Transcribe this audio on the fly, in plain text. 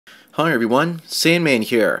Hi everyone, Sandman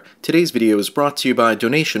here. Today's video is brought to you by a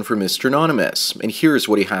donation from Mr. Anonymous, and here's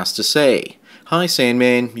what he has to say. Hi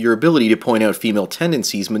Sandman, your ability to point out female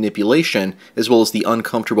tendencies, manipulation, as well as the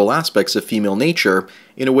uncomfortable aspects of female nature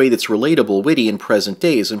in a way that's relatable, witty, and present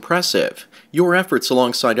day is impressive. Your efforts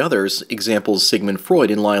alongside others, examples Sigmund Freud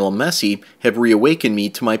and Lionel Messi, have reawakened me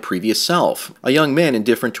to my previous self, a young man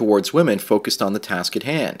indifferent towards women focused on the task at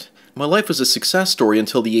hand. My life was a success story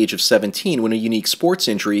until the age of 17 when a unique sports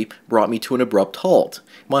injury brought me to an abrupt halt.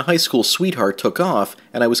 My high school sweetheart took off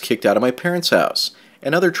and I was kicked out of my parents' house,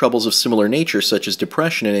 and other troubles of similar nature such as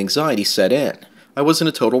depression and anxiety set in. I wasn't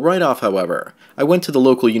a total write-off, however. I went to the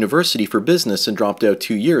local university for business and dropped out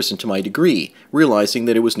 2 years into my degree, realizing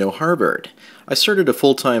that it was no Harvard. I started a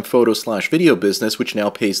full-time photo/video business which now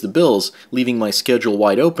pays the bills, leaving my schedule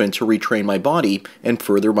wide open to retrain my body and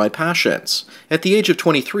further my passions. At the age of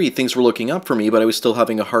 23, things were looking up for me, but I was still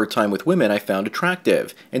having a hard time with women I found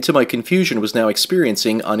attractive, and to my confusion was now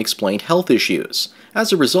experiencing unexplained health issues.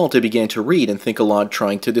 As a result, I began to read and think a lot,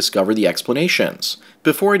 trying to discover the explanations.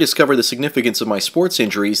 Before I discovered the significance of my sports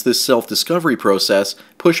injuries, this self-discovery process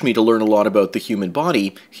pushed me to learn a lot about the human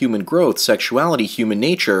body, human growth, sexuality, human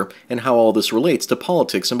nature, and how all this relates to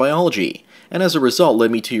politics and biology. And as a result led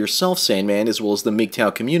me to yourself, Sandman, as well as the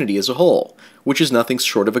MGTOW community as a whole, which is nothing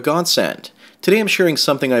short of a godsend. Today I'm sharing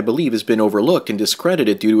something I believe has been overlooked and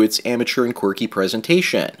discredited due to its amateur and quirky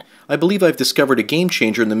presentation. I believe I've discovered a game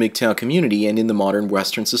changer in the MGTOW community and in the modern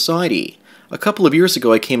Western society. A couple of years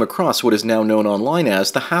ago I came across what is now known online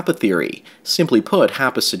as the HAPA theory. Simply put,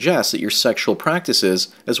 HAPA suggests that your sexual practices,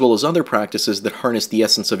 as well as other practices that harness the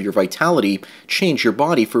essence of your vitality, change your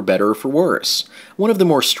body for better or for worse. One of the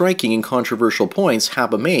more striking and controversial points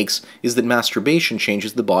HAPA makes is that masturbation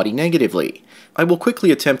changes the body negatively. I will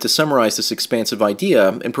quickly attempt to summarize this expansive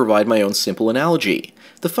idea and provide my own simple analogy.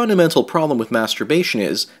 The fundamental problem with masturbation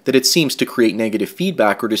is that it seems to create negative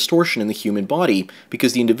feedback or distortion in the human body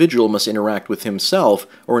because the individual must interact with himself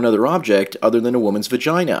or another object other than a woman's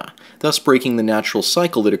vagina, thus breaking the natural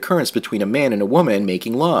cycle that occurs between a man and a woman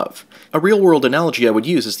making love. A real-world analogy I would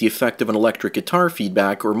use is the effect of an electric guitar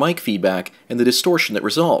feedback or mic feedback and the distortion that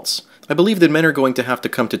results. I believe that men are going to have to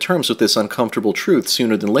come to terms with this uncomfortable truth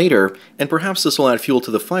sooner than later, and perhaps this will add fuel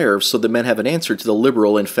to the fire so that men have an answer to the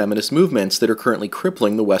liberal and feminist movements that are currently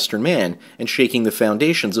crippling the Western man and shaking the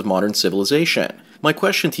foundations of modern civilization. My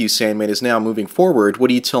question to you, Sandman, is now moving forward, what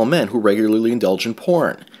do you tell men who regularly indulge in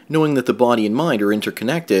porn, knowing that the body and mind are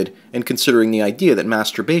interconnected, and considering the idea that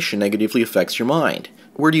masturbation negatively affects your mind?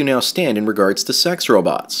 Where do you now stand in regards to sex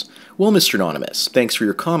robots? Well, Mr. Anonymous, thanks for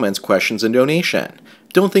your comments, questions, and donation.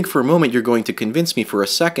 Don't think for a moment you're going to convince me for a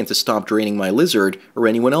second to stop draining my lizard, or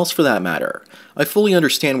anyone else for that matter. I fully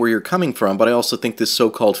understand where you're coming from, but I also think this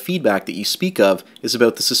so-called feedback that you speak of is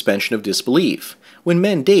about the suspension of disbelief. When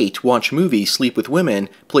men date, watch movies, sleep with women,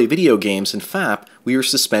 play video games, and fap, we are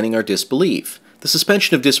suspending our disbelief. The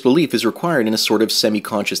suspension of disbelief is required in a sort of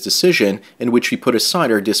semi-conscious decision in which we put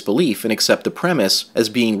aside our disbelief and accept the premise as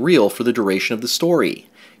being real for the duration of the story.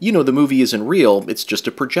 You know the movie isn't real, it's just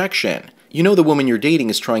a projection. You know the woman you're dating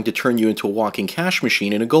is trying to turn you into a walking cash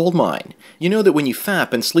machine in a gold mine. You know that when you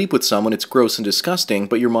fap and sleep with someone it's gross and disgusting,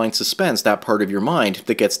 but your mind suspends that part of your mind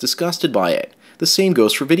that gets disgusted by it. The same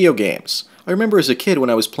goes for video games. I remember as a kid when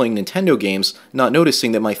I was playing Nintendo games, not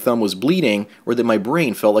noticing that my thumb was bleeding or that my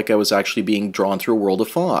brain felt like I was actually being drawn through a world of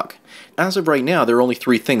fog. As of right now, there are only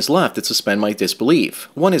 3 things left that suspend my disbelief.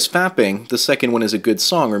 One is fapping, the second one is a good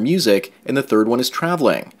song or music, and the third one is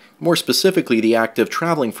traveling. More specifically, the act of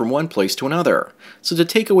traveling from one place to another. So to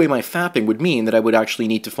take away my fapping would mean that I would actually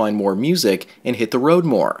need to find more music and hit the road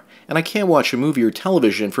more. And I can't watch a movie or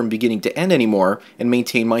television from beginning to end anymore and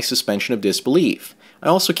maintain my suspension of disbelief. I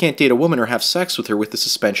also can't date a woman or have sex with her with the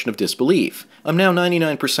suspension of disbelief. I'm now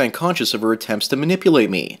 99% conscious of her attempts to manipulate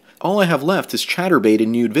me. All I have left is Chatterbait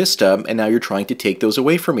and Nude Vista, and now you're trying to take those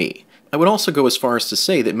away from me. I would also go as far as to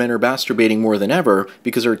say that men are masturbating more than ever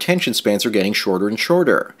because our attention spans are getting shorter and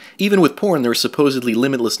shorter. Even with porn, there are supposedly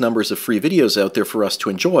limitless numbers of free videos out there for us to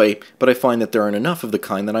enjoy, but I find that there aren't enough of the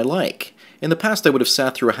kind that I like. In the past, I would have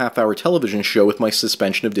sat through a half-hour television show with my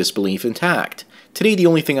suspension of disbelief intact. Today, the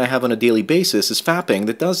only thing I have on a daily basis is fapping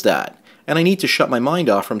that does that, and I need to shut my mind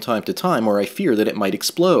off from time to time or I fear that it might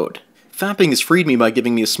explode. Fapping has freed me by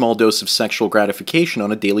giving me a small dose of sexual gratification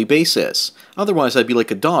on a daily basis. Otherwise, I'd be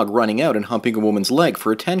like a dog running out and humping a woman's leg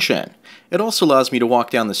for attention. It also allows me to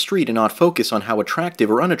walk down the street and not focus on how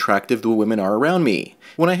attractive or unattractive the women are around me.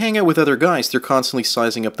 When I hang out with other guys, they're constantly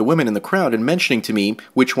sizing up the women in the crowd and mentioning to me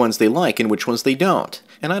which ones they like and which ones they don't.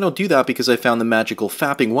 And I don't do that because I found the magical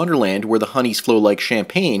fapping wonderland where the honeys flow like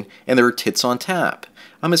champagne and there are tits on tap.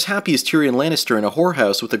 I'm as happy as Tyrion Lannister in a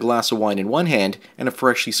whorehouse with a glass of wine in one hand and a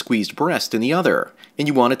freshly squeezed breast in the other, and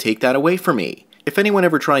you want to take that away from me. If anyone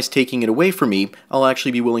ever tries taking it away from me, I'll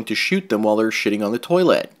actually be willing to shoot them while they're shitting on the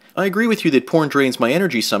toilet. I agree with you that porn drains my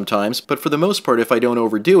energy sometimes, but for the most part if I don't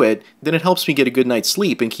overdo it, then it helps me get a good night's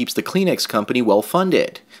sleep and keeps the Kleenex company well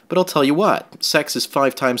funded. But I'll tell you what, sex is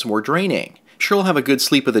 5 times more draining. Sure, I'll have a good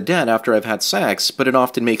sleep of the dead after I've had sex, but it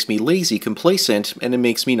often makes me lazy, complacent, and it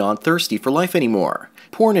makes me not thirsty for life anymore.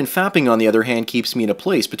 Porn and fapping, on the other hand, keeps me in a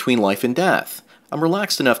place between life and death. I'm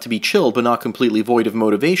relaxed enough to be chilled but not completely void of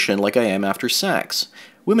motivation like I am after sex.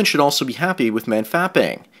 Women should also be happy with men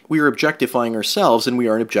fapping. We are objectifying ourselves and we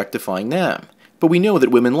aren't objectifying them. But we know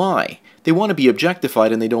that women lie. They want to be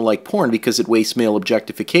objectified and they don't like porn because it wastes male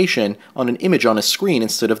objectification on an image on a screen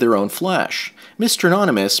instead of their own flesh. Mr.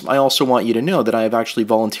 Anonymous, I also want you to know that I have actually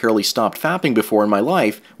voluntarily stopped fapping before in my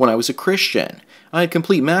life when I was a Christian. I had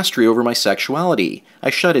complete mastery over my sexuality. I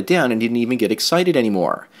shut it down and didn't even get excited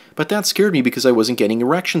anymore. But that scared me because I wasn't getting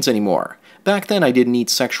erections anymore. Back then I didn't need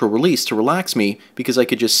sexual release to relax me because I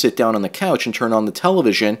could just sit down on the couch and turn on the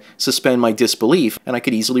television, suspend my disbelief, and I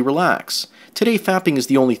could easily relax. Today fapping is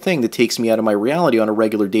the only thing that takes me out of my reality on a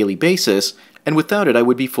regular daily basis, and without it I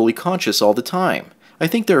would be fully conscious all the time. I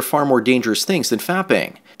think there are far more dangerous things than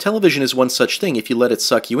fapping. Television is one such thing if you let it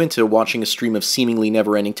suck you into watching a stream of seemingly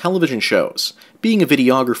never-ending television shows. Being a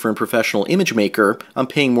videographer and professional image maker, I'm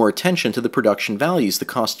paying more attention to the production values, the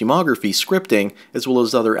costumography, scripting, as well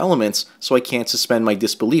as other elements, so I can't suspend my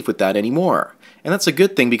disbelief with that anymore. And that's a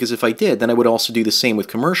good thing because if I did, then I would also do the same with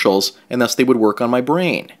commercials, and thus they would work on my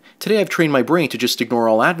brain. Today I've trained my brain to just ignore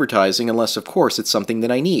all advertising unless of course it's something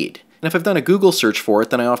that I need. And if I've done a Google search for it,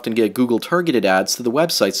 then I often get Google targeted ads to the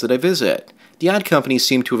websites that I visit. The ad companies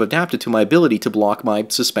seem to have adapted to my ability to block my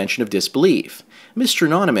suspension of disbelief. Mr.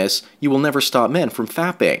 Anonymous, you will never stop men from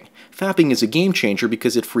fapping. Fapping is a game changer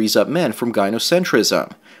because it frees up men from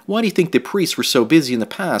gynocentrism. Why do you think the priests were so busy in the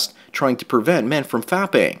past trying to prevent men from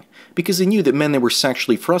fapping? Because they knew that men that were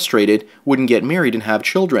sexually frustrated wouldn't get married and have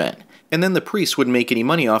children. And then the priests wouldn't make any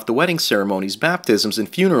money off the wedding ceremonies, baptisms, and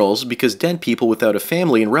funerals because dead people without a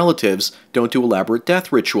family and relatives don't do elaborate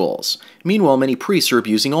death rituals. Meanwhile, many priests are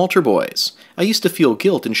abusing altar boys. I used to feel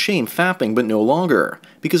guilt and shame fapping, but no longer,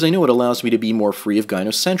 because I know it allows me to be more free of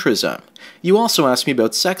gynocentrism. You also asked me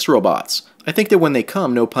about sex robots. I think that when they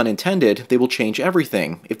come, no pun intended, they will change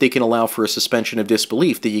everything, if they can allow for a suspension of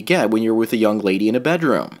disbelief that you get when you're with a young lady in a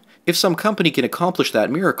bedroom. If some company can accomplish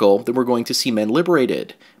that miracle, then we're going to see men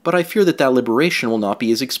liberated. But I fear that that liberation will not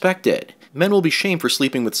be as expected. Men will be shamed for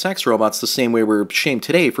sleeping with sex robots the same way we're shamed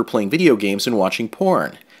today for playing video games and watching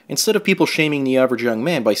porn. Instead of people shaming the average young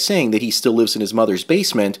man by saying that he still lives in his mother's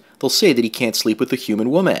basement, they'll say that he can't sleep with a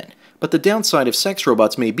human woman. But the downside of sex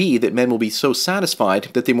robots may be that men will be so satisfied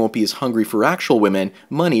that they won't be as hungry for actual women,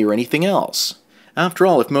 money, or anything else. After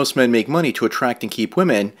all, if most men make money to attract and keep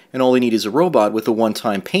women, and all they need is a robot with a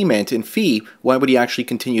one-time payment and fee, why would he actually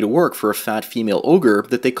continue to work for a fat female ogre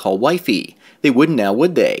that they call wifey? They wouldn't now,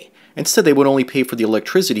 would they? Instead, they would only pay for the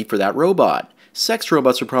electricity for that robot. Sex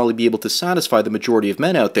robots would probably be able to satisfy the majority of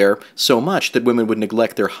men out there so much that women would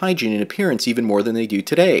neglect their hygiene and appearance even more than they do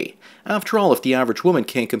today. After all, if the average woman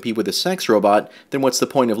can't compete with a sex robot, then what's the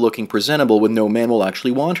point of looking presentable when no man will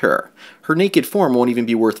actually want her? Her naked form won't even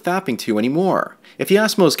be worth fapping to anymore. If you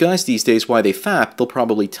ask most guys these days why they fap, they'll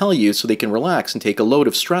probably tell you so they can relax and take a load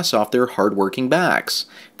of stress off their hard-working backs.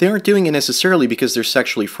 They aren't doing it necessarily because they're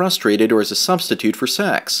sexually frustrated or as a substitute for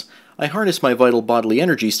sex. I harness my vital bodily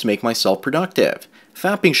energies to make myself productive.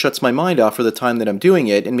 Fapping shuts my mind off for the time that I'm doing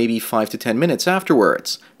it and maybe 5 to 10 minutes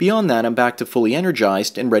afterwards. Beyond that, I'm back to fully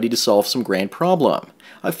energized and ready to solve some grand problem.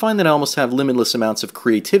 I find that I almost have limitless amounts of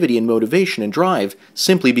creativity and motivation and drive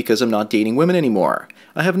simply because I'm not dating women anymore.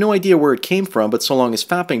 I have no idea where it came from, but so long as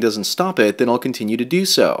fapping doesn't stop it, then I'll continue to do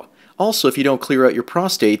so. Also, if you don't clear out your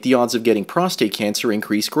prostate, the odds of getting prostate cancer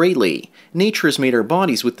increase greatly. Nature has made our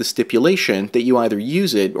bodies with the stipulation that you either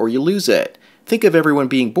use it or you lose it. Think of everyone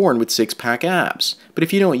being born with six-pack abs, but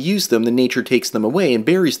if you don't use them, then nature takes them away and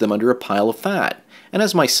buries them under a pile of fat. And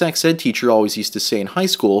as my sex ed teacher always used to say in high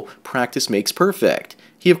school, practice makes perfect.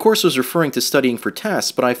 He of course was referring to studying for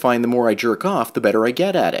tests, but I find the more I jerk off, the better I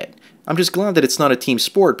get at it. I'm just glad that it's not a team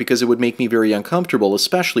sport because it would make me very uncomfortable,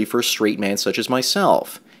 especially for a straight man such as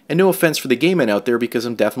myself. And no offense for the gay men out there because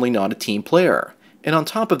I'm definitely not a team player. And on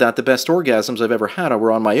top of that, the best orgasms I've ever had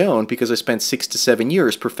were on my own because I spent 6 to 7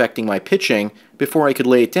 years perfecting my pitching before I could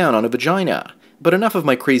lay it down on a vagina. But enough of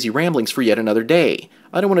my crazy ramblings for yet another day.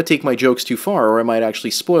 I don't want to take my jokes too far or I might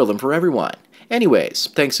actually spoil them for everyone. Anyways,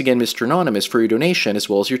 thanks again Mr. Anonymous for your donation as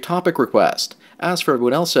well as your topic request. As for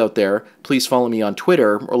everyone else out there, please follow me on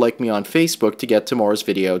Twitter or like me on Facebook to get tomorrow's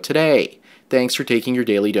video today. Thanks for taking your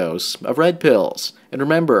daily dose of red pills. And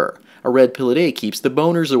remember, a red pill a day keeps the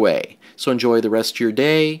boners away. So enjoy the rest of your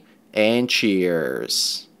day, and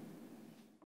cheers.